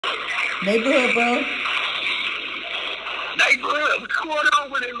Neighborhood, bro. Neighborhood. What's going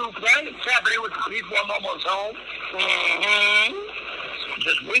on with it, Luke? What's happening with the people? I'm almost home.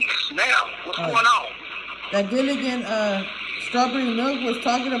 Just weeks now. What's going on? That Gillian strawberry milk was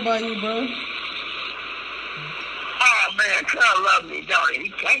talking about you, bro. Oh, man, Carl love me, don't he? He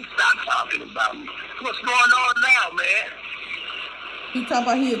can't stop talking about me. What's going on now, man? He talk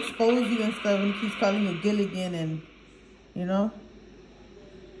about he exposed you and stuff, and he keeps calling you Gillian, and you know.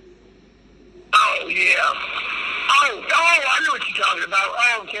 Oh yeah. Oh, I know what you're talking about.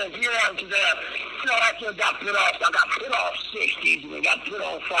 Oh, because after I got put off, I got put off 60s, and I got put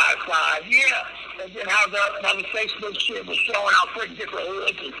on 5'5". Yeah. And then how the Facebook shit was showing out for different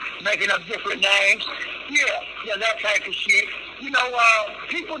hoods and making up different names. Yeah, that type of shit. You know,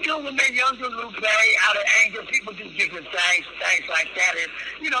 people do when they're younger, Lupe, out of anger. People do different things like that. And,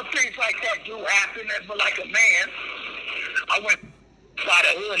 things like that do happen. But like a man, I went inside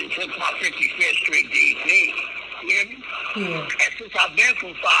the hood and took my 55th Street DC. You hear me? Yeah. And since I've been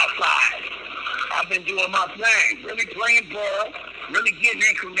from 5'5", I've been doing my thing. Really playing ball, really getting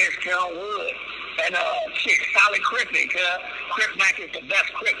increments to our hood. And, solid cripping, Cmac is the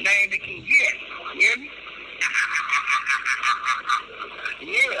best crip name it can get. You hear me?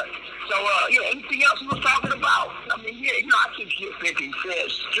 Yeah. So, anything else we was talking about? I mean, I took you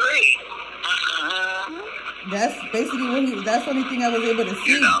 55th Street. That's basically that's the only thing I was able to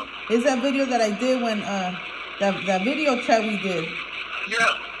see. Is that video that I did when, that video chat we did.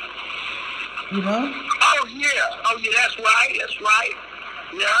 Yeah. You know? Oh, yeah, that's right.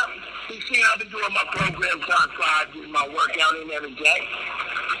 Yeah. You see, I've been doing my programs on 5, doing my workout in every day.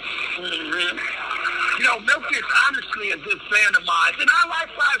 Milk is honestly a good fan of mine. And I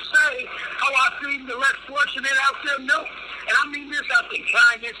like to say how I feed the less fortunate out there milk. And I mean this out the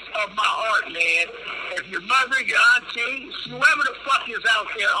kindness of my heart, man. If your mother, your auntie, whoever the fuck is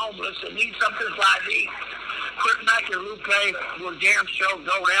out there homeless and needs something like me, Cmac and Lupe will damn sure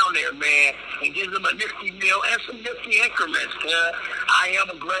go down there, man, and give them a nifty meal and some nifty increments, I am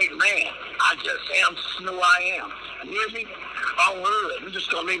a great man. I just am who I am. You hear me? Oh, hood. I'm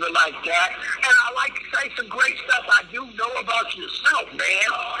just going to leave it like that. And I like to say some great stuff I do know about yourself, man.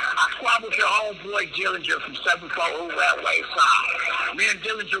 I squabbled your homeboy Gillian from 74 Railway side. Me and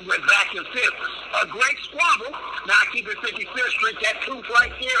Gillian went back and forth. A great squabble. Now I keep it 55th Street. That tooth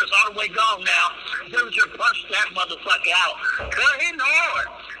right there is all the way gone now. Gillian punched that motherfucker out. Cut him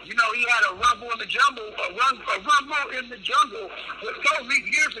hard. He had a rumble in the jungle, a rumble in the jungle with Soleaf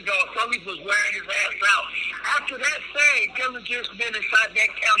years ago. Soleaf was wearing his ass out. After that thing, Dillinger's been inside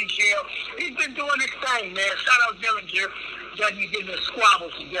that county jail. He's been doing his thing, man. Shout out Dillinger. You getting the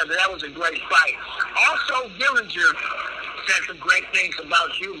squabbles together. That was a great fight. Also, Dillinger said some great things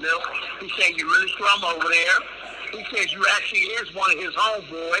about you, Milk. He said you're really strong over there. He says you actually is one of his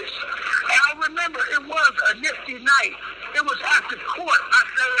homeboys. And I remember it was a nifty night. It was after court. I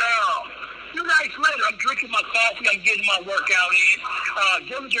said, 2 nights later, I'm drinking my coffee. I'm getting my workout in.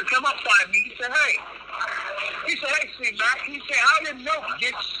 Dillinger come up by me. He said, hey, Cmac. He said, how did milk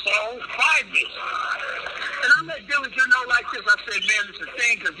get so famous? And I let Dillinger know like this. I said, man, it's a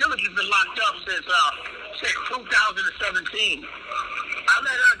thing, because Dillinger's been locked up since 2017. I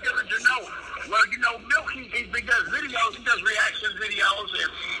let Dillinger know. Well, Milk, he does videos, he does reaction videos,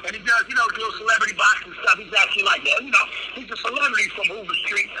 and he does, little celebrity boxing stuff. He's actually like that, he's a celebrity from Hoover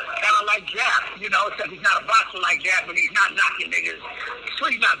Street, kind of like Jack, except he's not a boxer like Jack, but he's not knocking niggas. So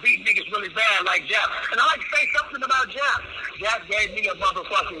he's not beating niggas really bad like Jack. And I like to say something about Jack. Jack gave me a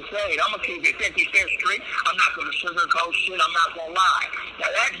motherfucking fade. I'm going to keep it 55th Street. I'm not going to sugarcoat shit. I'm not going to lie. Now,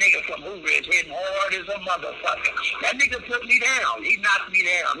 that nigga from Hoover is hitting hard as a motherfucker. That nigga put me down. He knocked me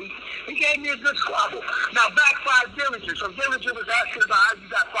down. He gave me a good squabble. Now, back 5 Dillinger. So Dillinger was asking about how you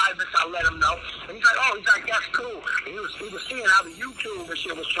got 5 minutes. I let him know. And he's like, that's cool. And he was seeing how the YouTube and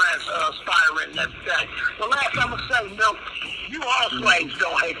shit was transpiring and everything. The last I'm going to say, Milk, you all slaves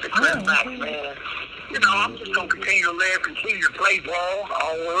don't hate the Cmac, man. I'm just going to continue to live, continue to play ball,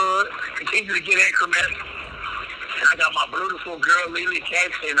 continue to get increments. And I got my beautiful girl, Lily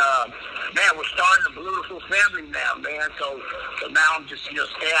Cakes, and, man, we're starting a beautiful family now, man. So now I'm just, stay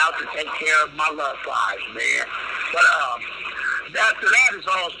out to take care of my love lives, man. But, after that is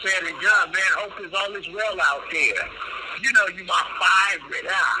all said and done, man, hope all is well out there. You my favorite,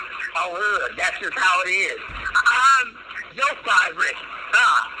 hood. That's just how it is. I'm your favorite,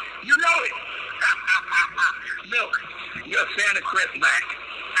 you know it. Milk, you're a fan of Cmac.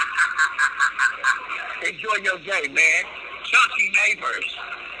 Enjoy your day, man. Chunky neighbors.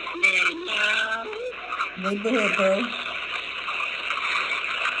 Neighborhood, bro.